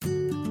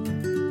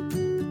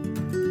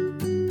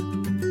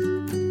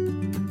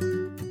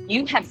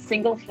You have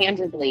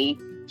single-handedly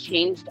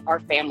changed our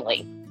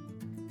family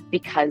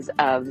because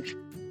of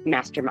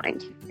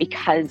Mastermind,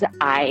 because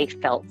I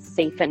felt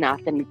safe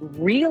enough and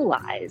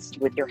realized,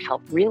 with your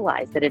help,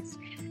 that it's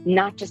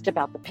not just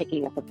about the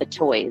picking up of the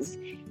toys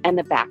and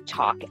the back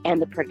talk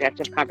and the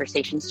productive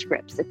conversation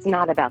scripts. It's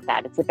not about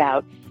that. It's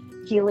about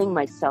healing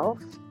myself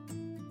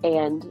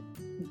and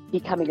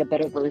becoming a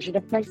better version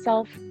of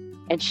myself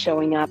and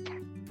showing up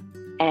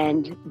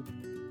and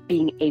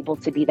being able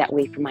to be that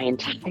way for my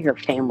entire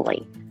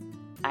family.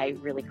 I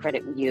really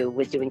credit you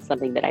with doing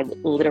something that I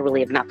literally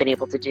have not been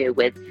able to do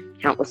with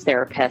countless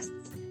therapists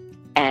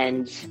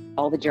and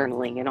all the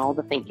journaling and all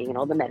the thinking and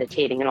all the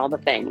meditating and all the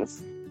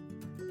things.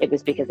 It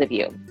was because of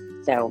you.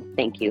 So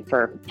thank you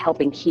for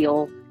helping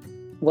heal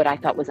what I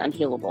thought was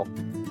unhealable.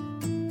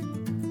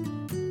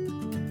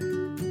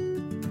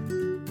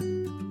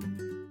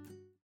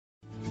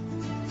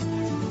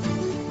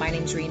 My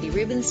name's Randy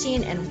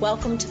Rubenstein, and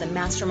welcome to the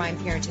Mastermind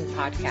Parenting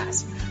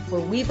Podcast, where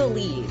we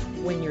believe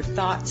when your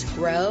thoughts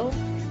grow,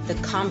 the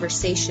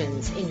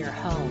conversations in your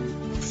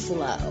home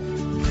flow.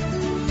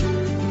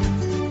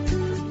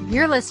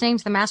 You're listening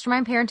to the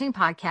Mastermind Parenting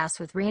Podcast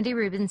with Randy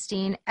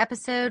Rubenstein,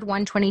 episode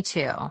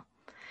 122.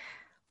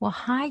 Well,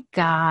 hi,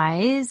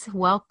 guys.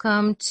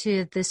 Welcome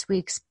to this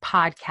week's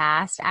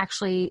podcast.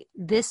 Actually,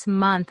 this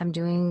month I'm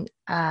doing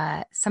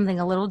something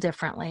a little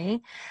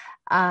differently.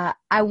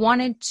 I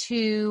wanted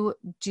to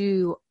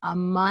do a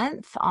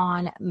month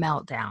on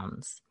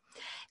meltdowns.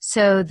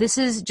 So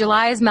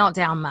July is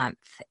meltdown month,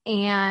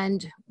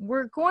 and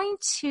we're going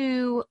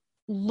to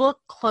look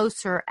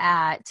closer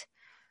at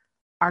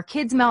our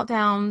kids'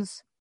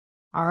 meltdowns,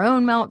 our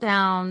own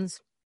meltdowns,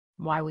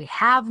 why we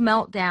have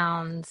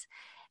meltdowns,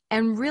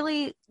 and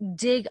really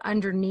dig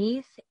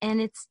underneath.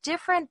 And it's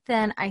different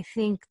than I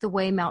think the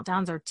way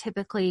meltdowns are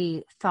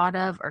typically thought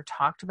of or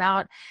talked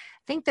about.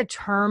 I think the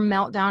term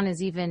meltdown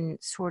is even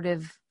sort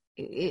of,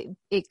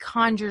 it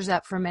conjures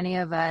up for many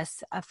of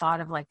us a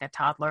thought of like a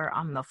toddler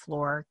on the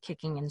floor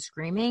kicking and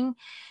screaming.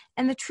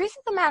 And the truth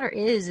of the matter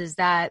is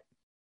that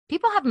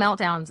people have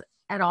meltdowns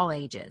at all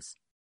ages,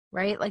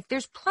 right? Like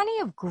there's plenty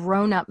of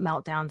grown-up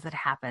meltdowns that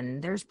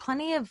happen. There's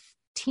plenty of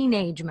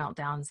teenage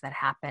meltdowns that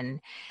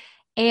happen.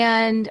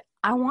 And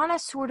I want to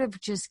sort of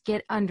just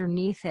get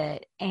underneath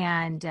it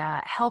and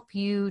help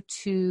you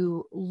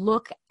to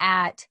look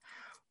at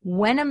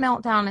when a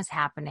meltdown is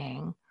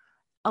happening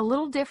a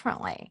little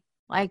differently.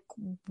 Like,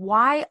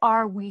 why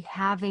are we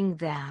having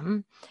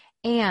them?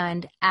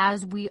 And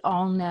as we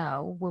all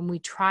know, when we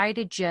try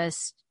to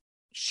just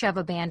shove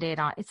a Band-Aid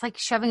on, it's like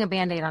shoving a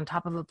Band-Aid on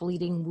top of a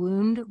bleeding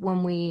wound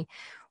when we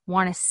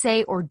want to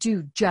say or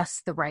do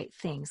just the right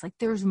things. Like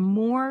there's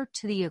more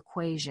to the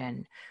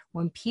equation.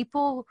 When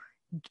people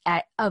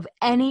of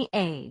any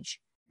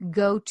age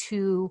go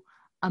to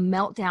a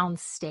meltdown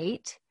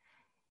state,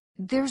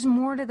 there's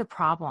more to the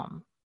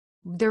problem.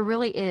 There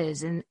really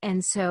is.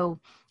 And so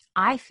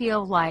I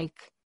feel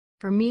like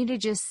for me to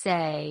just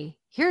say,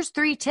 here's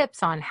 3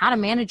 tips on how to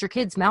manage your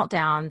kids'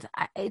 meltdowns,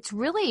 it's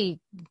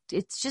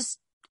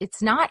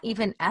not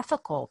even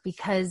ethical,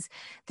 because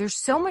there's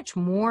so much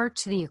more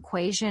to the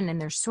equation,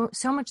 and there's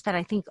so much that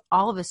I think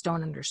all of us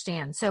don't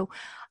understand. So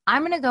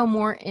I'm going to go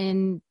more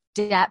in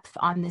depth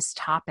on this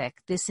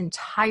topic this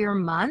entire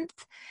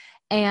month.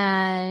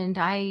 And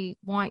I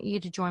want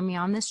you to join me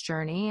on this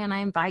journey, and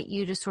I invite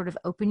you to sort of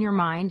open your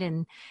mind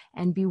and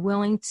be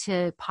willing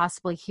to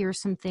possibly hear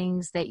some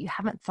things that you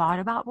haven't thought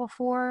about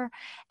before,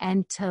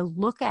 and to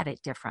look at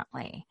it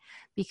differently.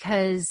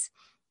 Because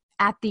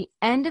at the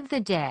end of the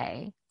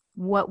day,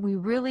 what we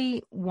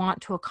really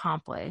want to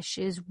accomplish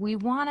is we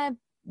want to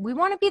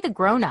be the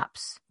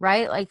grown-ups,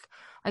 right? Like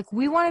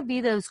we want to be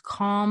those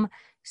calm,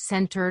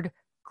 centered,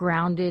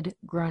 grounded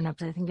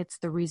grown-ups. I think it's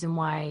the reason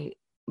why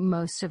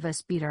most of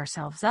us beat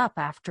ourselves up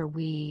after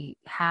we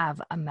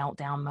have a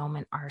meltdown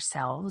moment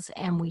ourselves,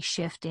 and we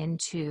shift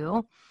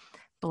into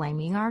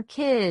blaming our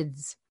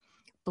kids,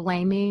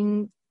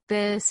 blaming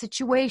the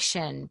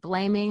situation,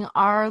 blaming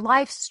our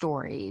life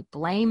story,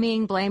 blame,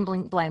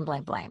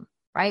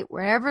 right?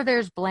 Wherever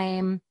there's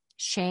blame,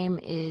 shame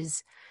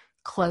is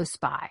close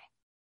by.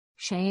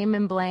 Shame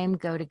and blame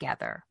go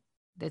together.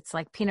 It's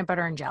like peanut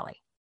butter and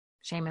jelly,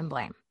 shame and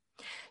blame.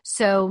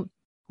 So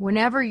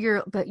whenever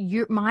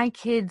my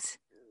kid's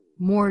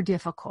more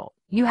difficult.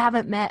 You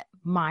haven't met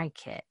my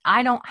kid.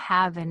 I don't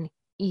have an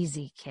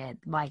easy kid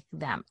like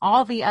them.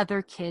 All the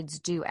other kids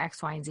do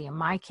X, Y, and Z, and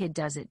my kid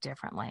does it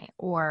differently.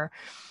 Or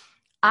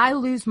I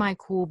lose my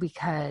cool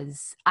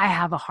because I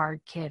have a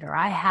hard kid, or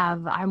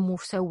I'm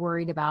so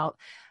worried about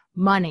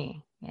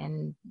money,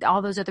 and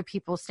all those other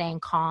people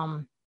staying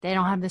calm, they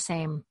don't have the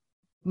same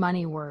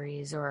money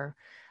worries, or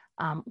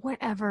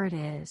whatever it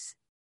is,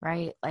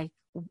 right? Like,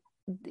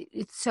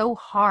 it's so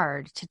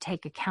hard to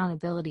take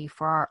accountability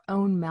for our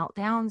own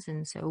meltdowns.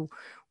 And so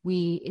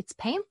it's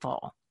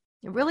painful.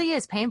 It really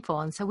is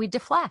painful. And so we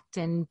deflect,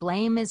 and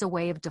blame is a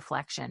way of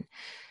deflection.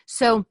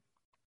 So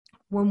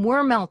when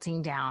we're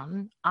melting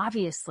down,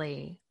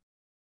 obviously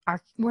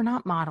we're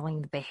not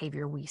modeling the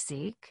behavior we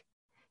seek.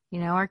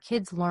 Our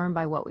kids learn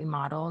by what we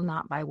model,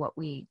 not by what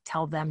we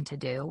tell them to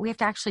do. We have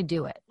to actually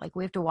do it. Like,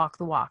 we have to walk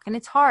the walk. And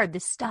it's hard.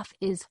 This stuff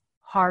is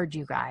hard,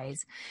 you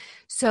guys.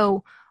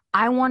 So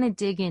I want to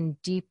dig in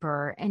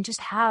deeper and just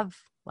have,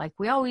 like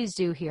we always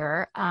do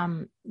here,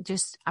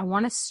 I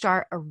want to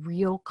start a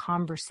real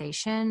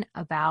conversation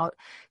about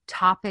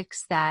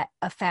topics that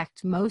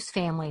affect most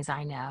families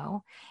I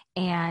know,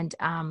 and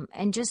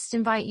just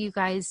invite you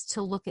guys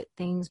to look at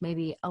things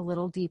maybe a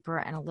little deeper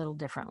and a little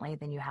differently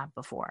than you have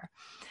before.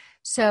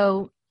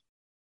 So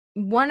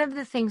one of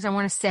the things I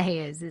want to say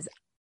is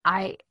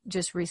I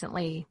just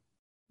recently,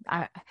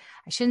 I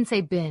shouldn't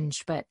say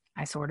binged, but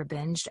I sort of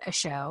binged a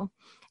show.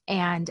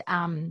 And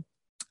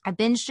I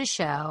binged a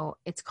show.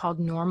 It's called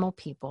Normal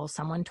People.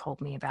 Someone told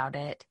me about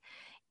it.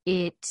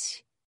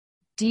 It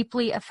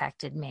deeply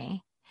affected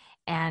me.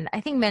 And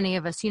I think many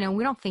of us, we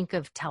don't think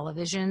of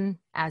television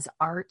as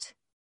art,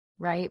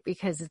 right?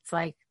 Because it's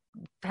like,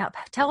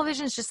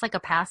 television is just like a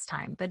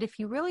pastime. But if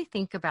you really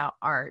think about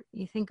art,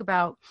 you think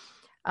about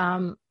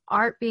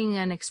art being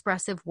an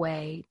expressive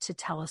way to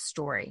tell a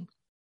story,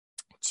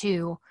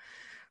 to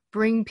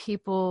bring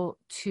people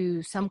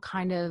to some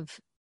kind of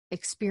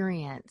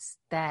experience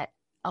that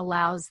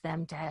allows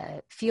them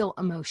to feel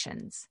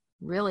emotions.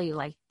 Really,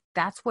 like,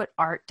 that's what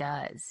art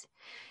does.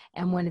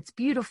 And when it's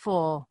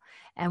beautiful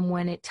and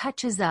when it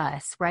touches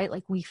us, right?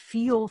 Like, we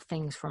feel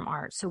things from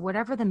art. So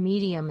whatever the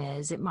medium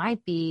is, it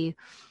might be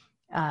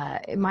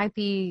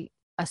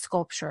a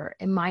sculpture.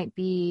 It might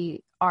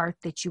be art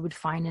that you would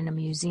find in a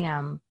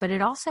museum, but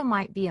it also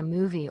might be a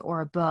movie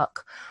or a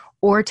book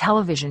or a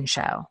television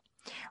show,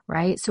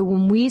 right? So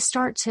when we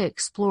start to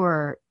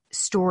explore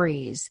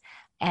stories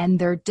and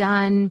they're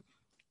done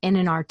in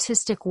an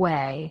artistic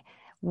way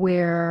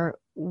where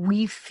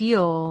we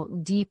feel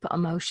deep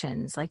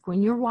emotions, like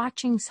when you're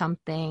watching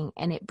something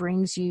and it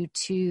brings you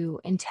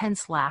to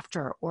intense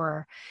laughter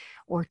or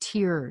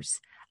tears,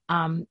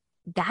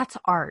 that's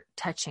art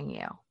touching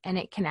you. And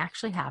it can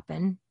actually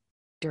happen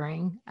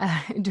during a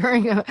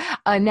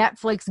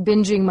Netflix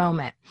binging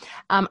moment.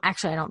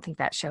 Actually, I don't think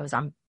that show's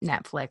on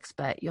Netflix,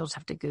 but you'll just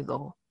have to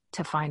Google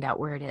to find out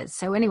where it is.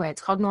 So anyway,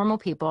 it's called Normal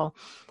People,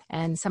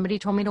 and somebody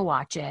told me to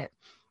watch it.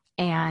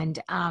 And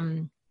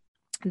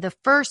the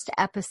first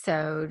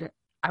episode,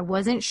 I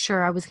wasn't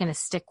sure I was going to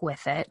stick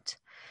with it.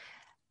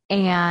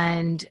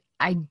 And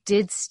I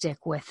did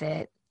stick with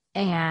it.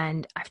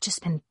 And I've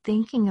just been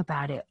thinking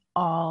about it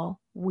all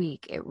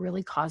week. It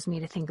really caused me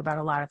to think about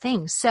a lot of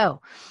things.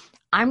 So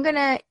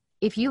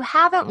if you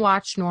haven't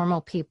watched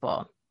Normal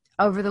People,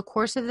 over the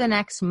course of the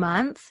next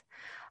month,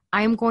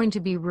 I'm going to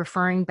be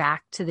referring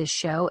back to this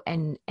show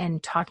and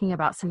talking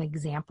about some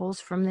examples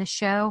from this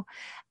show.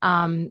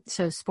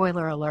 So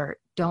spoiler alert,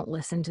 don't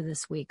listen to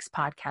this week's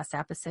podcast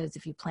episodes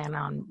if you plan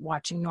on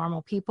watching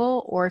Normal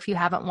People, or if you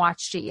haven't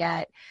watched it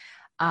yet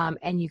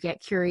and you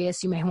get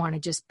curious, you may want to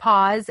just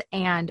pause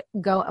and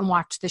go and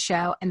watch the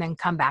show and then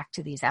come back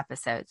to these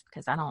episodes,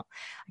 because I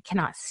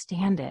cannot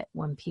stand it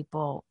when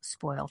people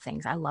spoil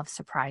things. I love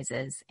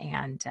surprises,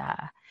 and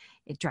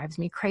it drives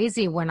me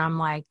crazy when I'm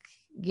like,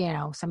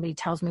 somebody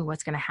tells me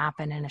what's going to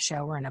happen in a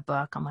show or in a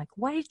book. I'm like,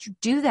 why did you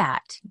do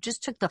that? You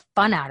just took the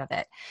fun out of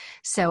it.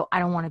 So I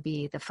don't want to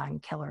be the fun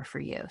killer for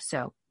you.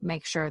 So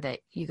make sure that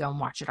you go and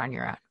watch it on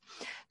your own.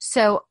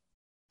 So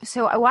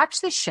I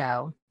watched the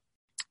show,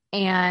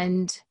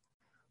 and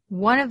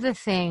one of the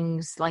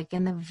things, like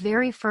in the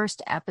very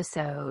first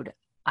episode,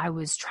 I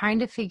was trying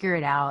to figure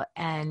it out.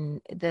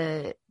 And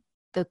the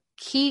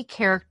key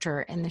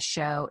character in the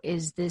show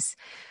is this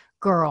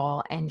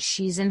girl, and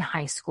she's in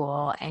high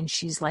school, and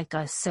she's like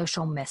a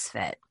social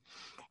misfit.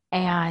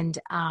 And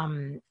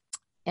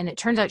it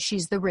turns out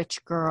she's the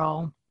rich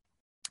girl,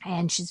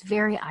 and she's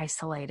very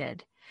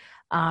isolated.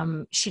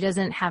 She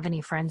doesn't have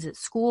any friends at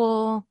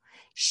school.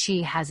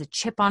 She has a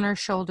chip on her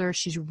shoulder.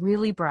 She's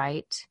really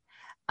bright.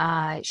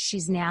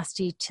 She's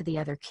nasty to the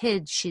other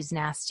kids. She's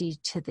nasty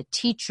to the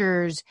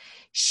teachers.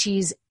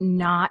 She's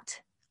not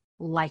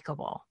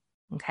likable.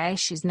 Okay.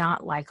 She's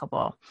not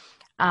likable.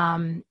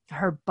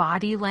 Her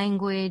body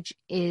language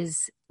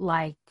is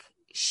like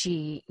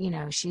she's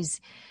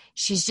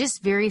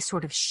just very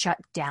sort of shut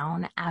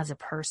down as a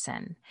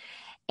person.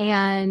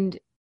 And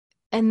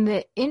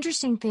the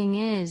interesting thing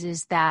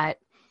is that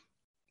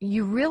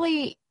you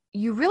really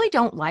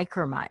don't like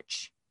her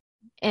much.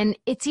 And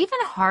it's even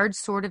hard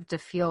sort of to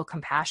feel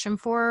compassion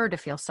for her, to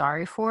feel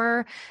sorry for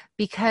her,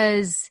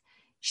 because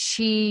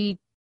she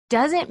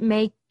doesn't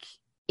make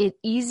it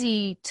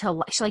easy to,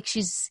 like,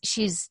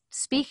 she's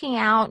speaking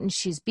out and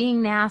she's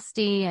being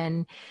nasty,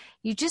 and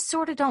you just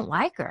sort of don't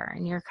like her.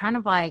 And you're kind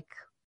of like,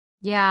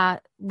 yeah,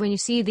 when you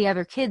see the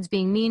other kids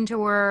being mean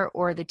to her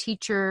or the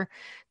teacher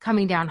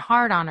coming down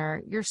hard on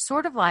her, you're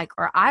sort of like,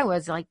 or I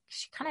was like,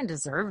 she kind of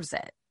deserves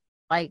it.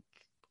 Like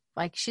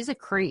she's a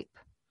creep.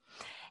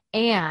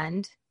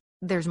 And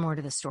there's more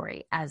to the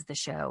story as the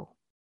show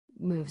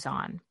moves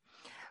on.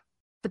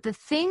 But the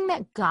thing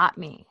that got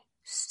me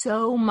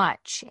so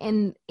much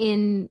in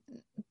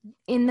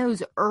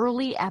those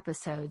early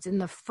episodes, in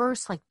the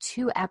first like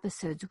 2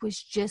 episodes,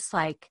 was just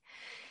like,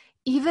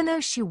 even though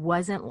she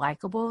wasn't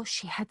likable,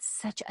 she had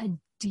such a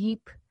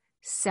deep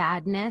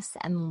sadness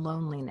and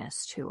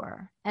loneliness to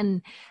her.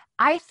 And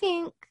I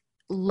think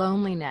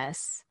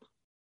loneliness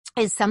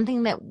is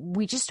something that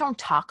we just don't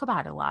talk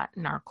about a lot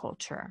in our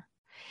culture.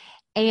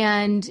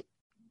 And,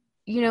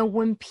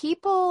 when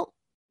people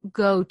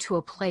go to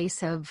a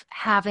place of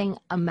having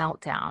a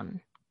meltdown,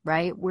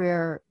 right?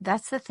 Where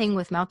that's the thing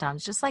with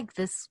meltdowns, just like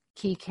this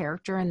key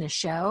character in the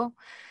show,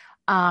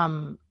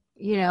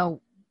 you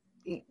know,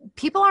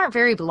 people aren't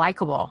very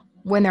likable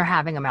when they're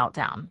having a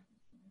meltdown.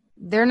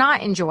 They're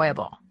not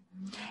enjoyable.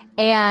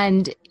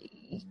 And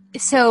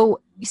so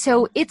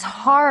it's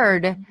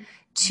hard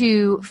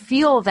to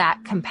feel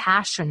that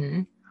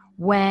compassion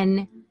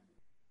when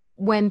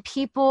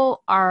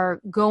people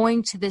are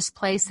going to this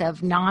place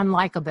of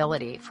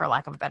non-likability, for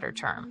lack of a better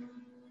term.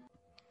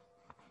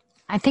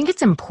 I think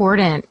it's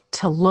important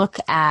to look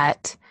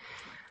at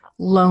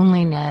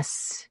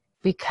loneliness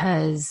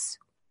because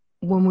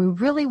when we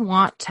really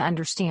want to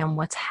understand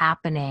what's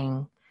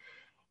happening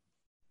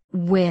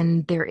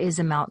when there is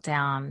a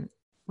meltdown,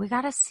 we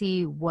got to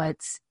see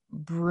what's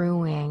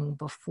brewing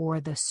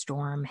before the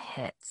storm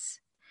hits.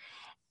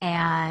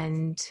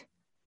 And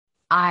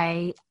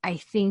I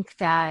think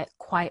that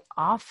quite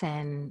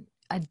often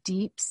a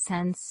deep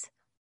sense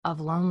of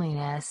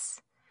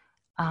loneliness,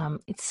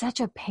 it's such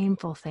a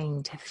painful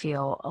thing to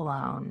feel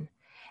alone.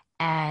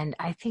 And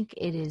I think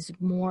it is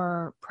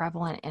more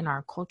prevalent in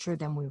our culture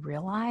than we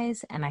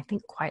realize. And I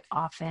think quite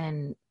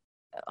often,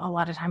 a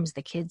lot of times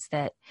the kids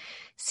that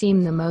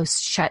seem the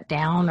most shut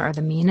down or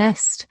the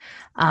meanest,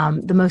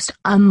 the most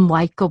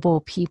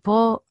unlikable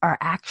people are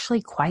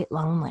actually quite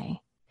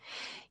lonely.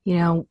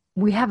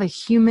 We have a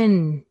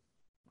human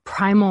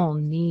primal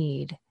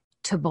need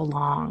to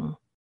belong,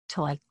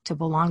 to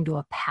belong to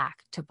a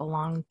pack, to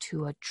belong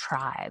to a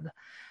tribe.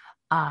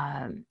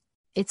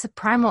 It's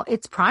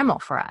primal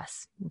for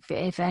us.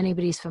 If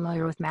anybody's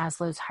familiar with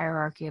Maslow's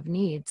hierarchy of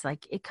needs,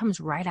 it comes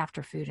right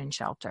after food and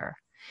shelter.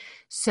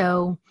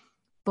 So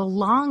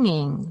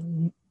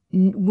belonging,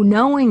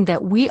 knowing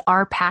that we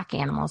are pack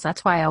animals,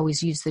 that's why I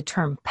always use the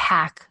term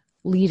pack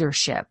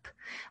leadership.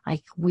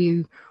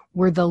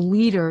 We're the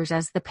leaders.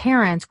 As the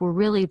parents, we're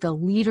really the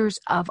leaders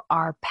of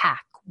our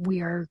pack.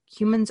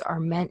 Humans are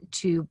meant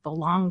to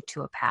belong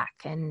to a pack,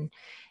 and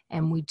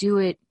we do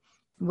it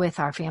with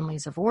our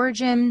families of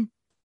origin.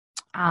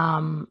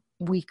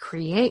 We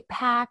create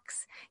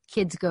packs.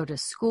 Kids go to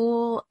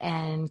school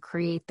and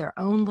create their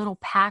own little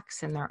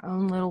packs and their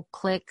own little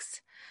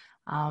cliques.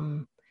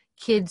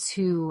 Kids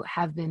who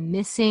have been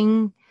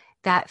missing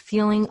that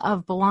feeling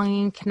of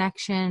belonging,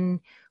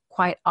 connection,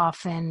 quite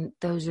often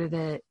those are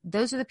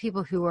the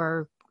people who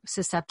are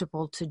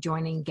susceptible to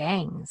joining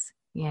gangs.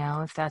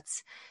 If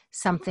that's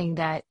something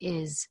that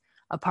is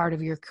a part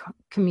of your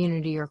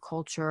community or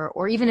culture,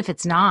 or even if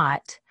it's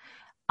not,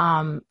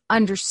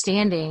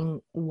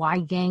 understanding why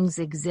gangs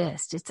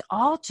exist. It's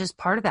all just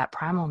part of that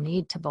primal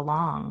need to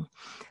belong,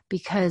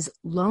 because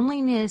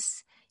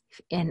loneliness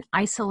and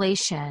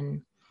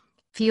isolation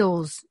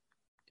feels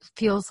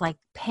like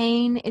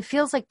pain. It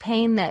feels like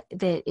pain that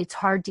it's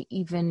hard to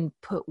even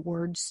put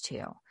words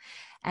to.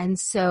 And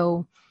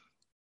so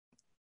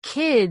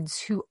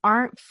kids who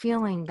aren't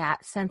feeling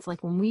that sense,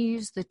 when we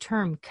use the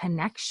term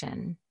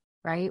connection,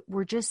 right?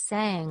 We're just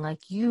saying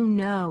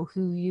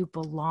who you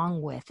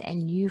belong with,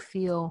 and you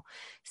feel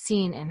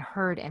seen and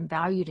heard and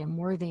valued and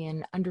worthy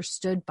and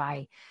understood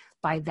by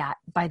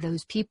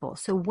those people.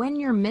 So when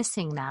you're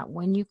missing that,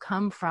 when you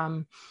come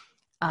from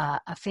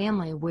a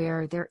family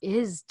where there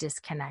is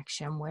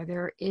disconnection, where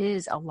there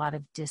is a lot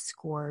of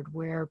discord,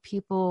 where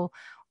people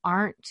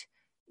aren't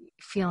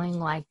feeling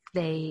like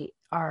they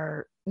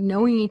are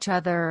knowing each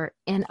other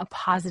in a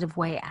positive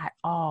way at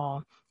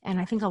all. And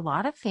I think a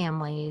lot of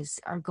families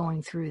are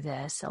going through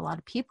this. A lot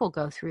of people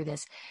go through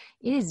this.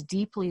 It is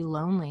deeply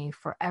lonely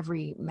for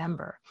every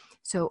member.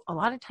 So a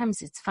lot of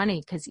times it's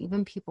funny because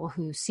even people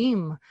who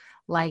seem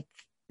like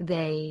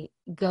they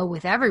go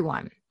with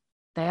everyone,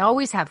 they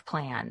always have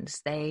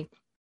plans. They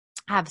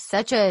have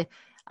such a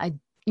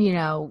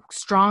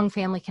strong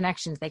family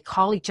connections. They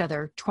call each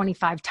other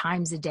 25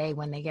 times a day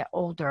when they get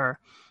older.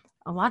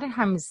 A lot of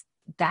times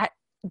that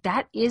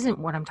isn't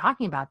what I'm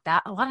talking about.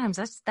 That a lot of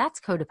times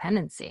that's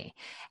codependency.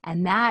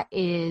 And that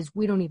is,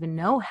 we don't even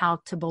know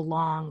how to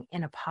belong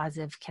in a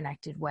positive,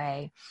 connected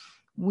way.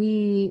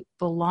 We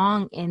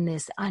belong in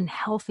this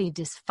unhealthy,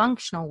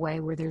 dysfunctional way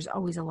where there's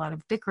always a lot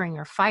of bickering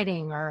or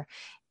fighting or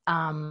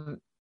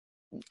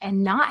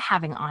and not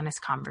having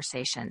honest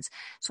conversations.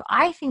 So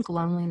I think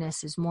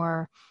loneliness is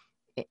more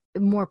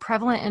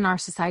prevalent in our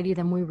society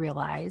than we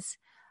realize.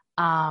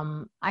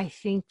 I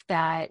think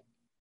that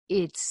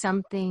it's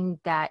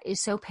something that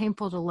is so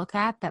painful to look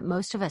at that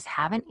most of us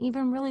haven't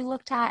even really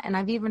looked at. And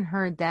I've even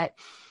heard that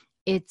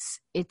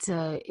it's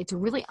a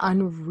really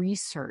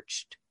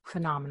unresearched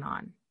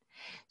phenomenon.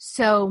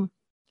 So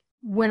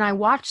when I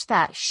watched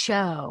that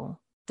show,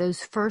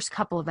 those first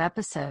couple of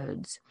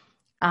episodes,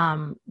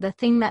 the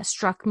thing that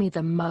struck me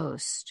the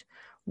most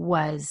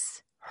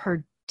was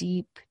her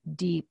deep,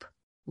 deep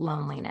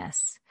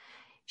loneliness.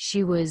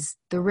 she was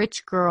the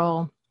rich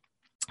girl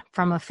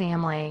from a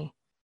family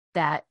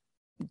that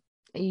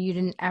you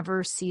didn't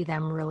ever see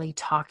them really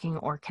talking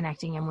or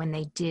connecting. And when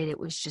they did, it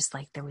was just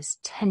like there was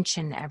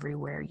tension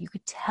everywhere. You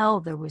could tell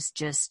that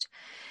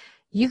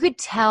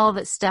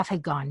stuff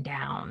had gone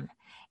down.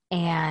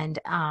 And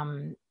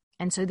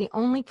so the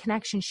only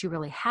connection she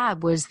really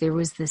had was there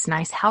was this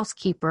nice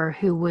housekeeper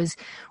who was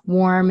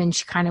warm, and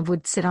she kind of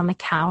would sit on the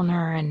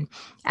counter and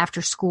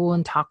after school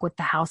and talk with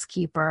the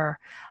housekeeper.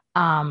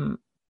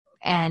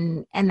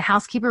 And the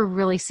housekeeper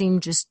really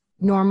seemed just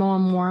normal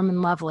and warm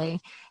and lovely.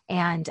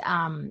 And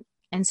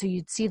so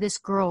you'd see this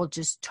girl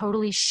just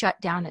totally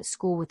shut down at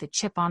school with a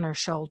chip on her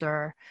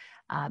shoulder,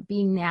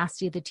 being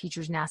nasty. The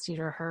teacher's nasty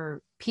to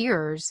her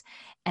peers.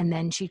 And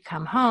then she'd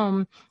come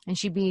home and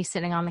she'd be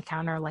sitting on the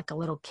counter like a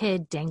little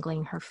kid,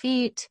 dangling her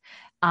feet,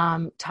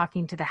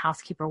 talking to the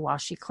housekeeper while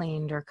she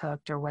cleaned or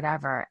cooked or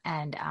whatever.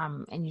 And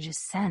you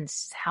just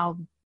sensed how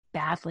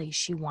badly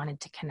she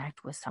wanted to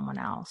connect with someone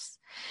else.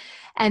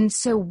 And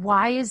so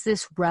why is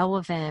this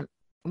relevant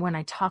when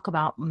I talk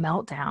about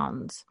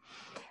meltdowns?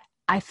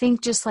 I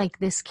think just like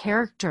this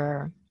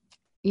character,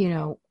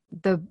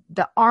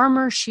 the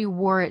armor she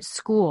wore at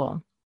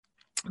school,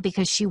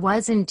 because she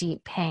was in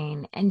deep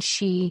pain and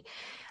she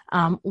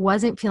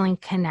wasn't feeling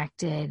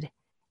connected,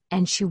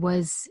 and she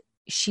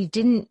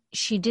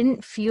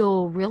didn't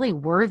feel really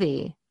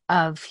worthy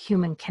of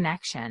human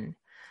connection,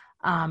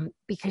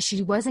 because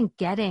she wasn't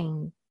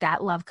getting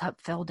that love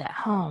cup filled at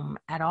home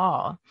at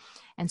all.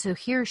 And so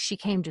here she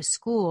came to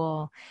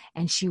school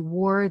and she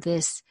wore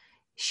this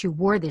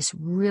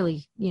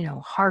really,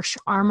 harsh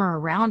armor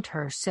around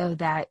her so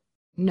that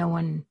no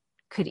one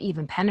could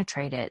even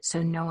penetrate it.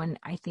 So no one,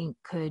 I think,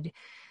 could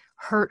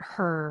hurt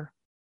her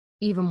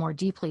even more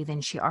deeply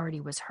than she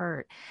already was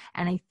hurt.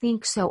 And I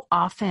think so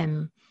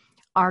often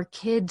our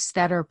kids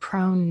that are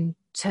prone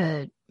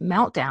to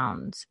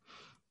meltdowns,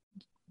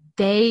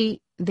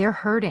 they're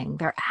hurting.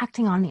 They're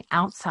acting on the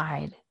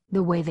outside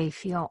the way they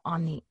feel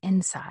on the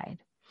inside.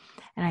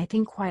 And I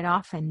think quite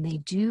often they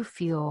do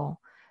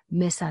feel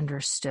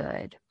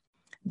misunderstood.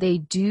 They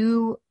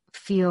do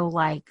feel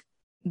like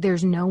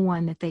there's no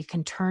one that they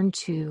can turn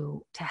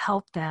to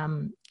help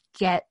them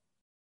get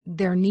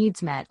their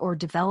needs met or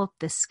develop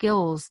the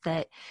skills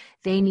that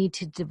they need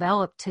to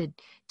develop to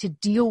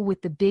deal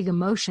with the big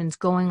emotions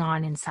going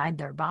on inside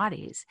their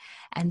bodies.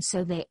 And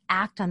so they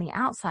act on the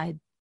outside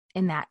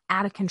in that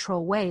out of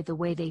control way, the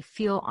way they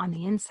feel on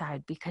the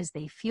inside, because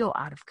they feel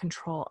out of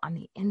control on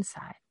the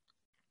inside.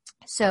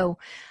 So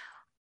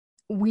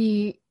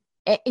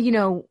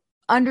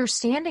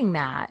understanding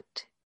that,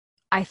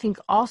 I think,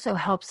 also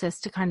helps us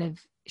to kind of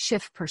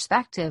shift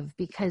perspective,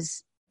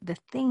 because the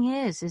thing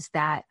is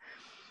that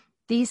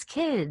these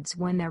kids,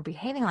 when they're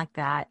behaving like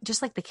that,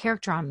 just like the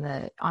character on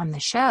the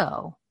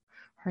show,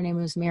 her name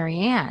was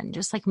Marianne,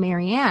 just like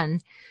Marianne,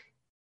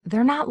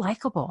 they're not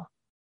likable,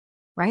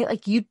 right?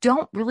 Like you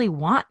don't really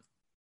want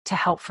to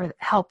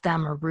help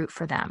them or root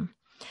for them.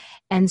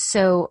 And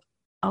so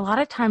a lot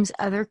of times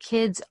other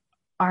kids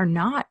are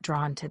not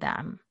drawn to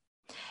them,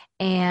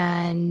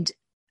 and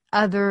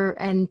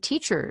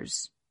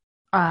teachers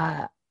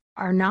are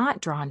not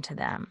drawn to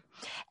them.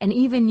 And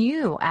even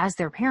you, as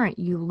their parent,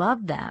 you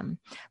love them,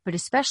 but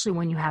especially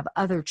when you have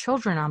other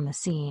children on the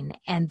scene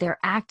and they're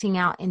acting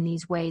out in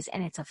these ways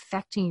and it's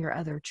affecting your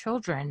other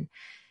children,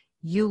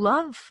 you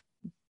love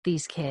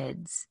these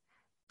kids,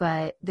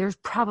 but there's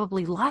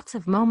probably lots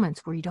of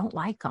moments where you don't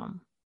like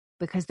them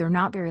because they're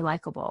not very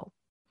likable.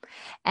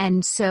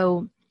 And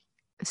so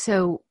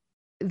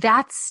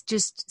that's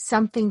just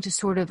something to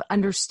sort of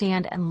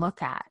understand and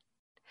look at.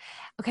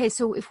 Okay,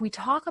 so if we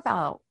talk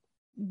about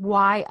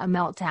why a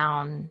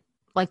meltdown,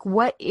 like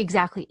what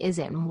exactly is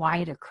it and why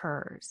it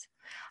occurs,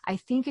 I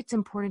think it's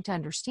important to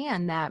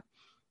understand that,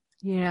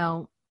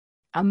 a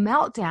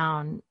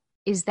meltdown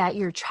is that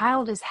your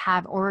child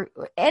or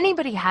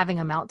anybody having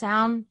a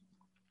meltdown,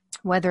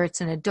 whether it's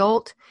an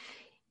adult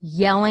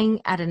yelling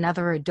at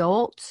another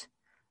adult,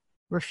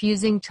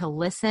 refusing to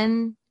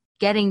listen,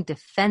 getting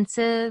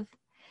defensive,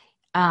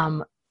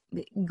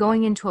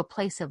 going into a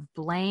place of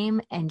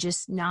blame and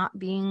just not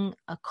being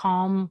a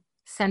calm,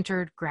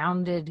 centered,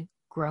 grounded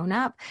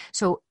grown-up.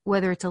 So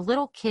whether it's a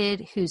little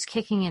kid who's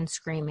kicking and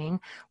screaming,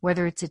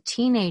 whether it's a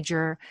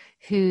teenager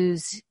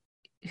who's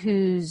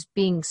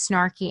being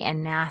snarky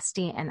and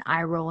nasty and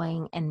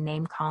eye-rolling and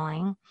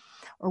name-calling,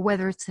 or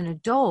whether it's an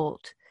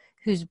adult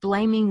who's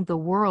blaming the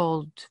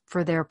world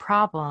for their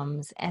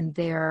problems and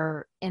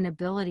their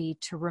inability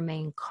to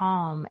remain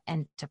calm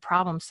and to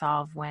problem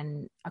solve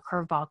when a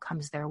curveball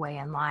comes their way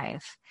in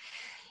life.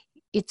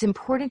 It's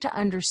important to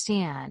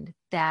understand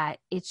that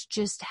it's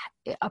just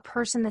a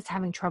person that's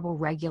having trouble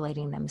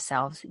regulating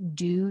themselves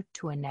due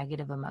to a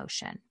negative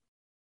emotion.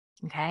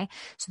 Okay?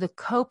 So the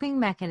coping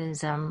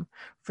mechanism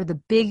for the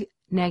big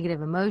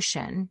negative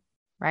emotion,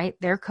 right?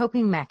 Their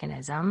coping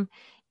mechanism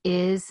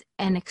is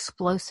an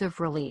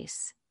explosive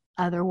release,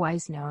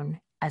 otherwise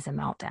known as a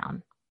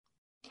meltdown.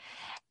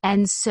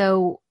 And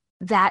so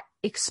that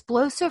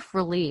explosive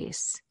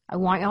release, I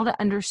want y'all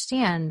to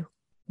understand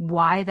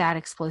why that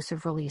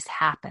explosive release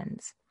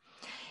happens.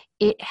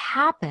 it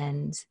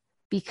happens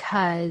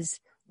because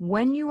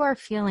when you are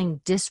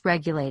feeling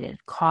dysregulated,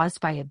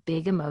 caused by a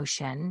big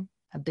emotion,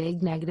 a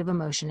big negative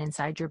emotion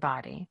inside your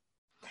body,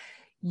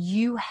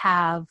 you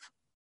have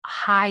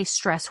high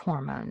stress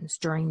hormones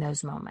during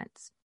those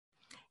moments.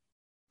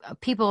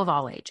 People of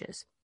all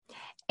ages.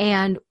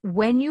 And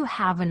when you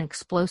have an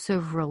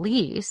explosive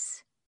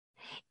release,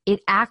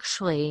 it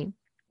actually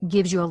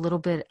gives you a little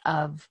bit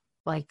of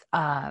like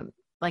a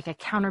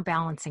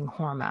counterbalancing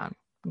hormone.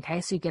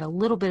 Okay, so you get a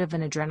little bit of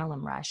an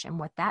adrenaline rush. And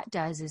what that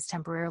does is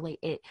temporarily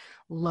it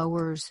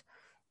lowers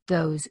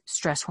those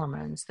stress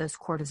hormones, those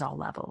cortisol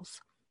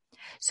levels.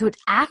 So it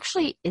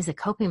actually is a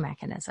coping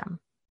mechanism.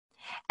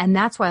 And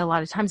that's why a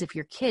lot of times if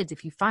you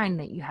find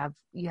that you have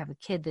a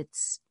kid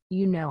that's,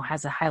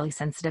 has a highly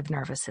sensitive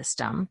nervous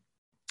system,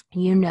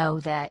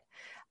 that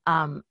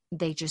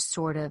they just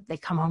they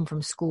come home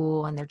from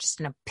school and they're just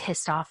in a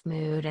pissed off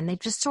mood, and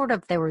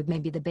they were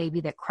maybe the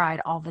baby that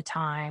cried all the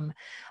time.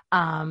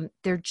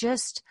 They're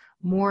just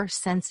more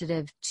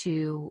sensitive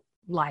to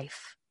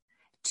life,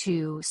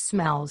 to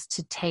smells,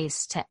 to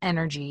taste, to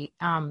energy.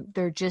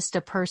 They're just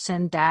a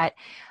person that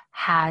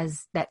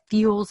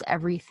feels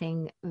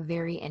everything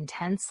very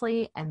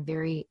intensely and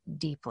very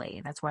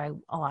deeply. That's why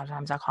a lot of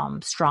times I call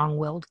them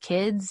strong-willed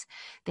kids.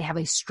 They have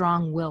a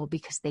strong will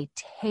because they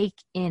take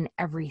in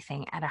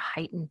everything at a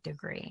heightened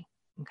degree.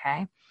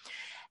 Okay.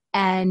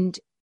 And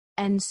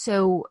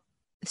so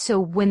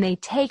when they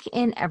take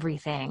in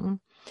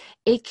everything,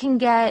 it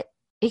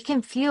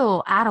can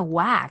feel out of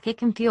whack. It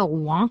can feel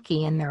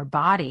wonky in their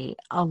body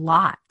a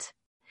lot.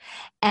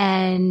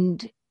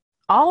 And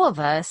all of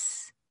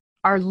us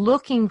are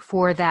looking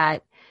for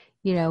that,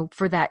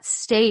 for that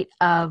state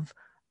of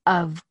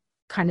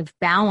kind of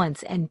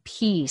balance and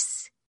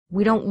peace.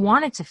 We don't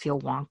want it to feel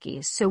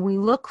wonky. So we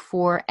look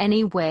for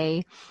any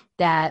way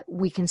that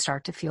we can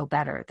start to feel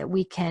better, that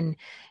we can,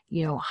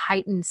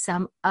 heighten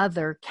some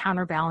other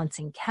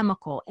counterbalancing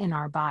chemical in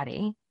our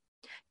body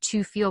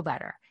to feel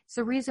better. It's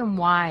the reason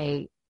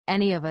why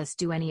any of us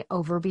do any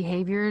over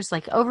behaviors,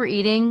 like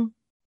overeating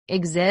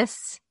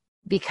exists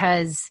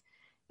because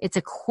it's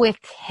a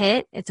quick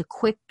hit. It's a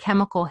quick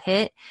chemical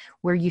hit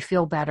where you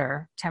feel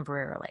better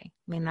temporarily.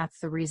 I mean, that's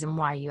the reason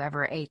why you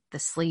ever ate the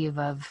sleeve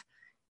of,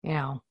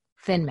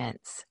 Thin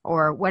Mints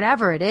or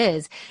whatever it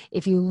is.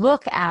 If you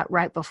look at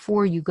right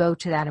before you go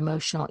to that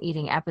emotional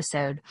eating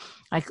episode,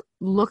 like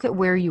look at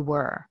where you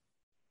were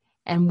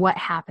and what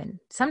happened.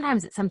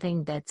 Sometimes it's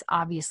something that's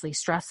obviously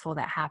stressful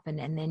that happened,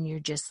 and then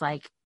you're just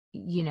like,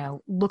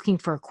 looking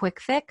for a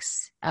quick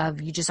fix of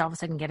you just all of a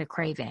sudden get a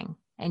craving.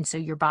 And so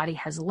your body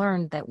has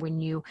learned that when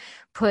you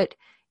put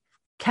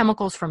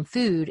chemicals from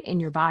food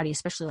in your body,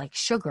 especially like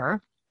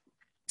sugar,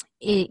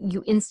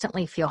 you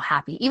instantly feel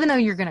happy, even though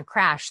you're going to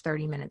crash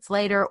 30 minutes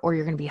later or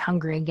you're going to be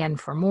hungry again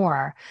for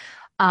more.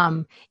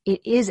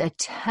 It is a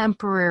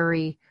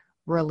temporary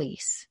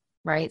release,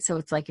 right? So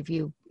it's like if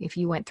you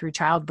went through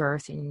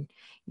childbirth and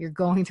you're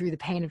going through the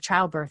pain of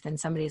childbirth and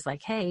somebody's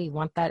like, hey, you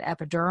want that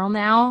epidural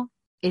now?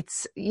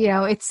 It's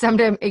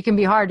sometimes it can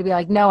be hard to be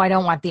like, no, I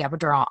don't want the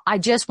epidural. I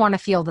just want to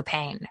feel the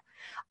pain.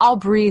 I'll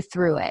breathe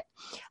through it.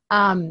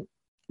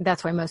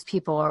 That's why most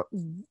people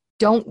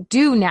don't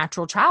do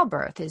natural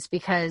childbirth, is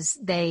because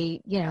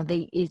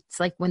it's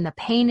like when the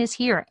pain is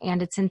here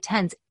and it's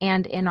intense,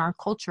 and in our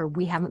culture,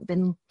 we haven't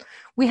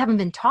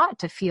been taught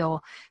to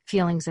feel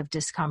feelings of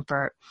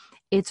discomfort.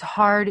 It's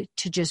hard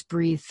to just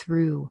breathe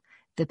through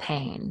the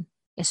pain,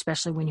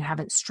 especially when you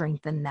haven't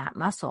strengthened that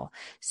muscle.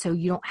 So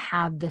you don't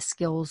have the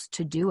skills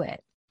to do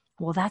it.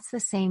 Well, that's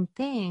the same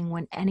thing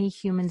when any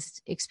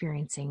human's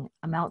experiencing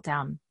a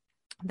meltdown.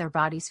 Their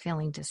body's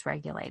feeling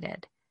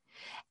dysregulated.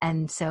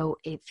 And so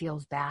it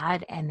feels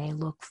bad, and they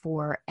look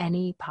for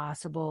any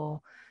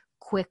possible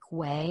quick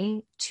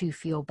way to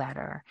feel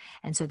better.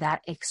 And so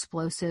that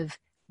explosive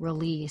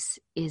release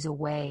is a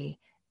way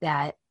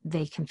that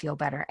they can feel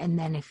better. And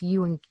then if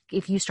you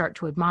start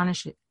to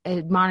admonish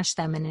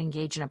them and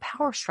engage in a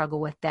power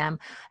struggle with them,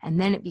 and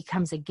then it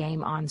becomes a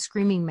game on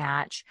screaming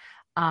match,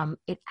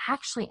 it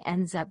actually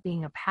ends up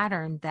being a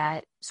pattern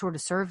that sort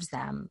of serves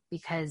them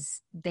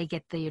because they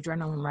get the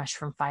adrenaline rush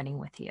from fighting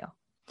with you.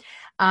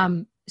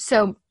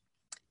 So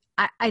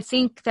I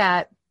think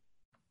that,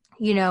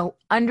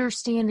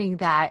 understanding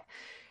that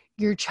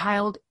your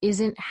child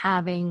isn't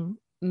having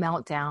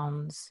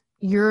meltdowns,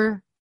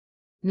 you're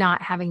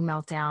not having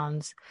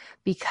meltdowns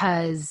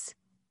because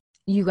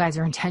you guys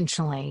are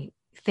intentionally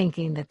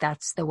thinking that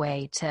that's the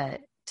way to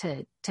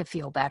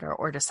feel better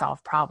or to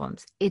solve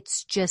problems.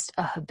 It's just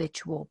a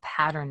habitual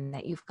pattern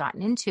that you've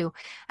gotten into.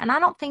 And I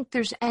don't think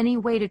there's any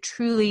way to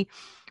truly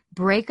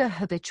break a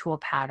habitual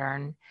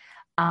pattern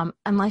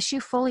unless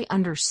you fully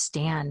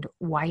understand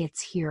why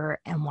it's here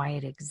and why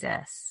it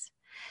exists.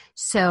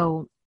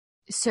 So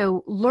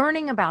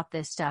learning about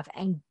this stuff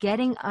and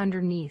getting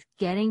underneath,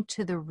 getting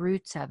to the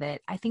roots of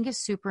it, I think is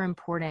super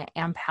important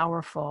and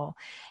powerful.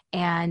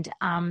 And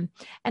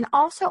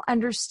also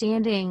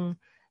understanding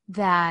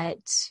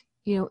that,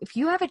 if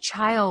you have a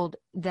child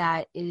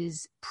that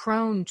is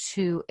prone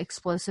to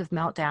explosive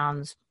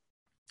meltdowns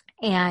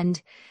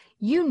and,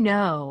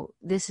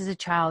 this is a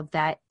child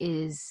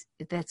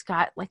that's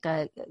got like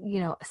a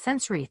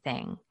sensory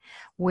thing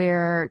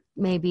where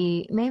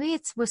maybe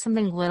it was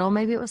something little,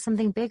 maybe it was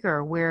something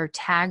bigger, where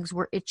tags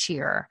were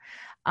itchier,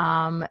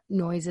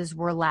 noises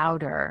were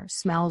louder,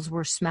 smells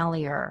were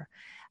smellier.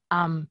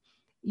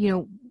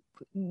 You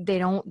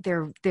know,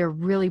 they're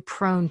really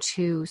prone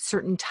to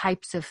certain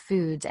types of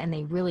foods, and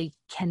they really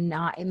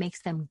cannot, it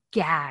makes them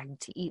gag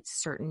to eat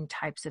certain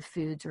types of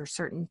foods or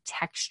certain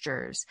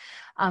textures.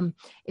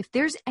 If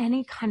there's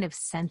any kind of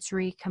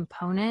sensory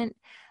component,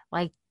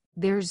 like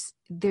there's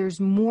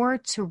more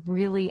to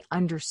really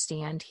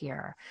understand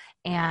here,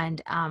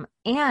 and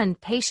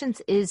patience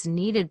is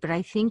needed. But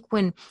I think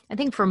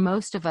for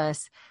most of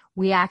us,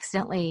 we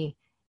accidentally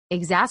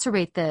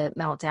exacerbate the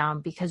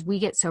meltdown because we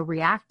get so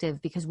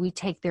reactive, because we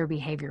take their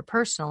behavior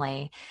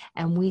personally,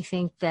 and we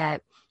think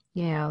that,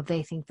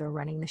 they think they're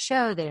running the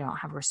show. They don't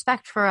have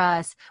respect for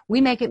us. We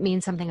make it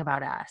mean something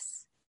about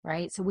us,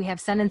 right? So we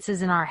have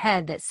sentences in our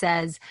head that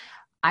says,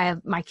 I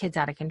have my kids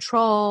out of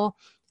control.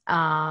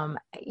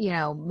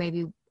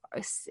 Maybe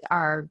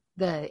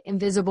the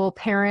invisible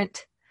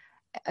parent,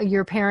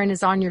 your parent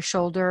is on your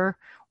shoulder,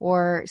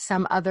 or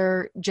some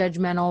other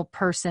judgmental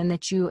person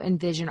that you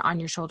envision on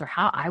your shoulder.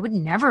 How I would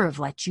never have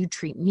let you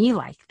treat me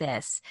like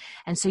this.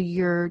 And so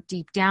you're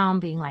deep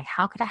down being like,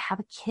 how could I have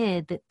a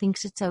kid that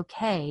thinks it's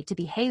okay to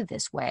behave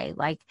this way?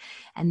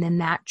 And then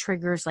that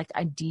triggers like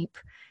a deep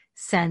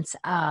sense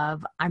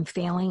of, I'm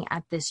failing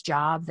at this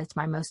job. That's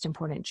my most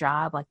important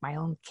job. Like, my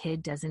own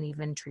kid doesn't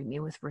even treat me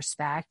with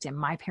respect, and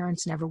my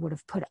parents never would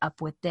have put up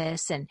with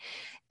this. And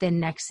then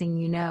next thing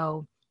you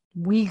know,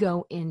 we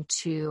go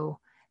into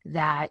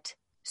that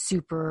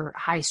super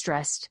high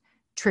stressed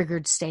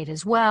triggered state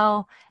as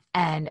well.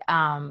 And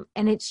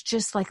it's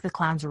just like the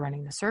clowns are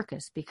running the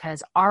circus,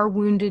 because our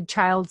wounded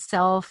child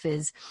self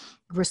is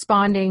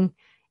responding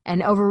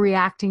and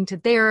overreacting to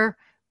their,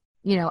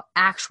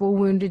 actual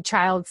wounded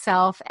child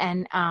self.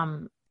 And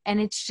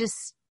it's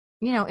just,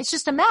 it's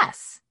just a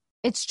mess.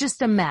 It's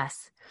just a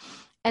mess.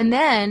 And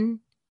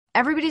then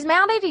everybody's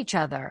mad at each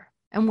other.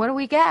 And what do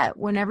we get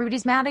when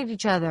everybody's mad at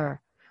each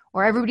other?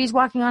 Or everybody's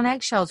walking on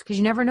eggshells, because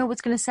you never know what's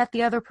going to set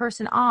the other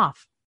person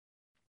off.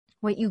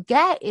 What you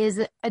get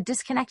is a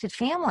disconnected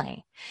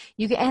family.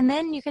 And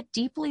then you get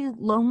deeply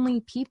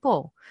lonely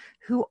people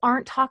who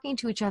aren't talking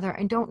to each other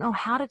and don't know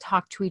how to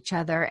talk to each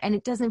other. And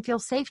it doesn't feel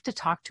safe to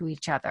talk to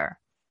each other.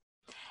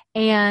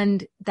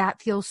 And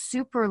that feels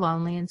super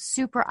lonely and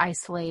super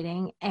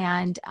isolating.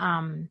 And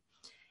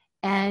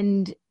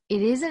it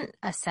isn't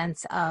a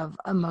sense of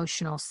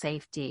emotional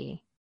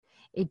safety.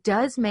 It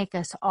does make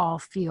us all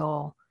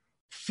feel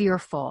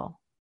fearful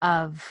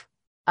of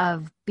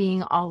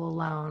being all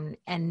alone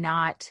and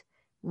not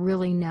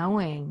really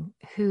knowing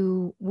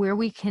where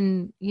we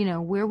can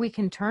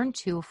turn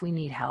to if we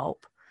need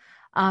help.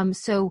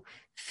 So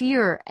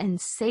fear and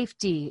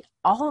safety,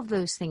 all of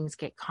those things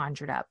get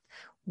conjured up.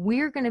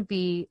 We're going to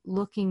be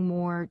looking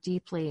more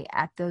deeply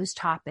at those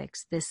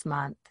topics this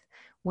month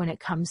when it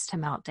comes to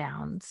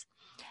meltdowns.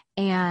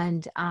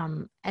 And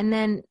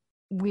then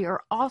we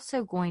are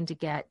also going to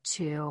get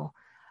to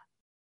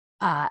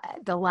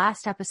the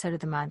last episode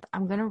of the month.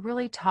 I'm going to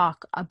really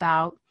talk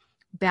about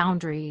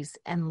boundaries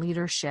and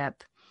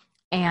leadership,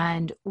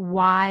 and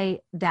why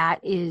that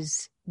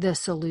is the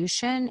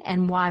solution,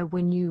 and why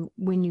when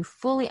you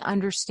fully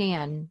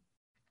understand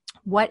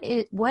what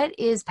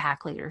is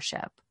pack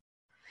leadership,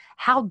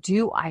 how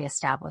do I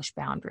establish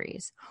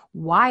boundaries,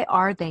 why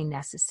are they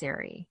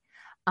necessary,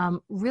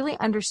 really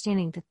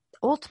understanding that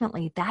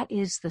ultimately that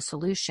is the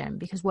solution.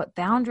 Because what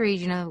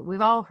boundaries,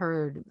 we've all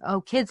heard,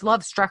 kids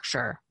love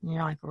structure. And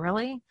you're like,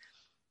 really?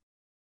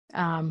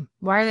 Why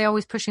are they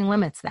always pushing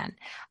limits then?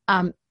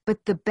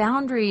 But the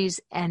boundaries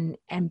and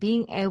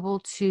being able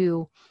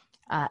to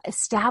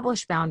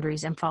establish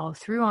boundaries and follow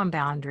through on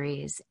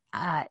boundaries,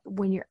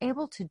 when you're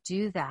able to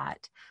do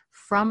that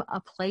from a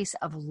place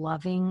of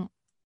loving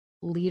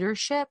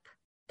leadership,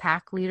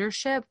 pack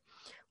leadership,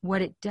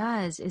 what it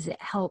does is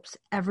it helps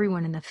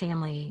everyone in the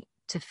family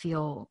to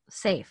feel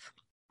safe.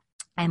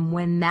 And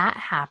when that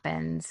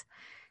happens,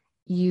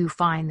 you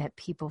find that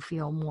people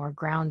feel more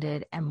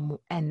grounded, and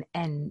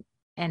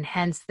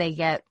hence they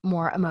get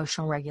more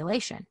emotional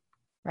regulation,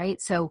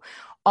 right? So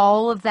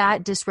all of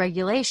that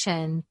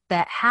dysregulation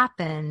that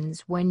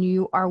happens when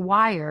you are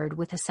wired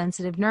with a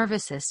sensitive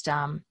nervous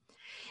system,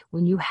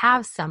 when you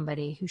have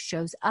somebody who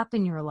shows up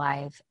in your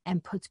life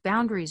and puts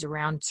boundaries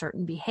around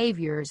certain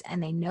behaviors,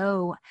 and they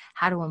know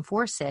how to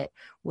enforce it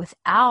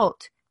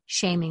without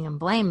shaming and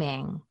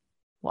blaming,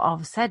 well, all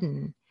of a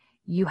sudden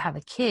you have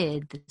a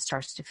kid that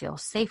starts to feel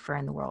safer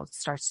in the world,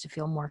 starts to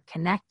feel more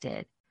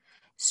connected,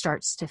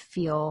 starts to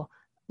feel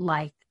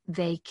like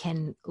they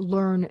can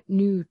learn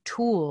new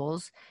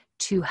tools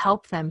to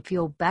help them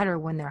feel better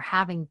when they're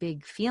having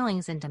big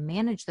feelings, and to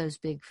manage those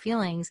big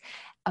feelings,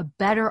 a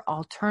better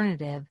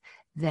alternative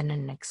than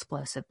an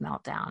explosive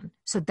meltdown.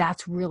 So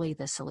that's really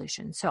the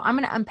solution. So I'm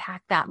going to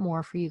unpack that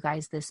more for you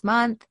guys this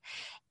month.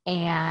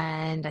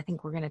 And I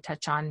think we're going to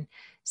touch on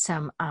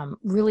some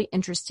really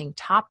interesting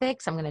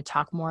topics. I'm going to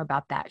talk more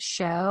about that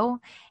show.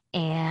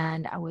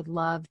 And I would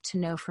love to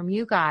know from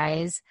you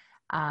guys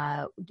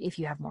if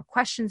you have more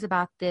questions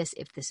about this,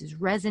 if this is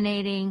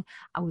resonating.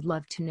 I would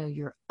love to know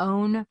your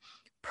own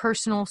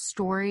personal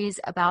stories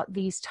about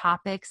these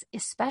topics,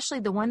 especially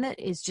the one that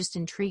is just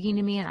intriguing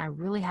to me and I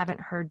really haven't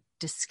heard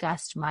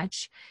discussed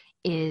much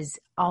is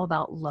all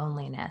about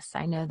loneliness.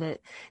 I know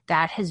that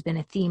has been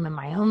a theme in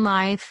my own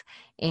life,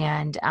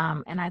 and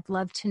I'd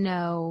love to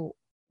know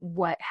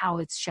how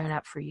it's shown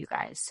up for you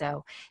guys.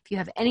 So if you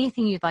have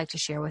anything you'd like to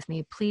share with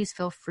me, please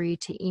feel free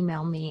to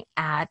email me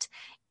at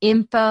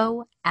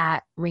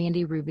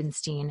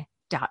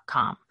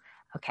info@randyrubenstein.com.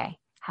 Okay.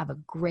 Have a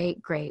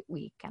great, great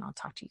week, and I'll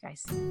talk to you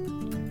guys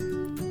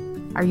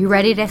soon. Are you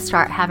ready to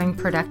start having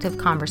productive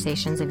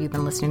conversations? If you've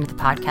been listening to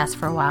the podcast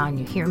for a while and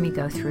you hear me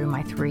go through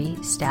my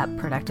 3-step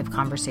productive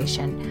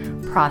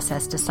conversation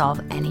process to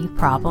solve any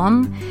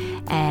problem,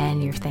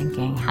 and you're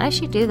thinking, how does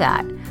she do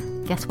that?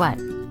 Guess what?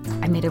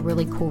 I made a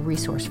really cool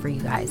resource for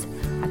you guys.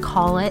 I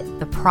call it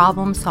the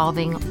Problem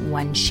Solving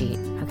One Sheet.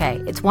 Okay,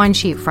 it's one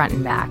sheet front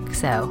and back,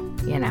 so,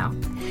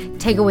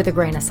 take it with a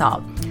grain of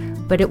salt.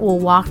 But it will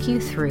walk you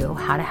through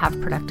how to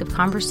have productive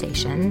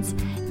conversations,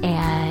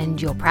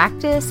 and you'll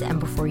practice, and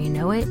before you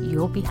know it,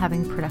 you'll be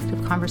having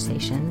productive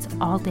conversations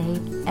all day,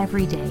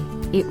 every day.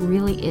 It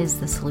really is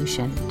the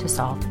solution to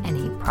solve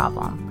any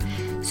problem.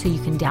 So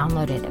you can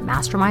download it at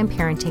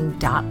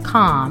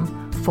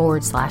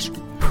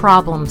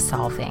mastermindparenting.com/problem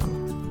solving.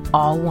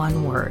 All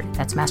one word.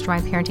 That's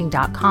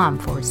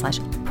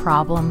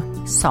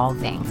mastermindparenting.com/problem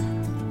solving.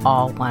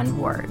 All one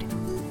word.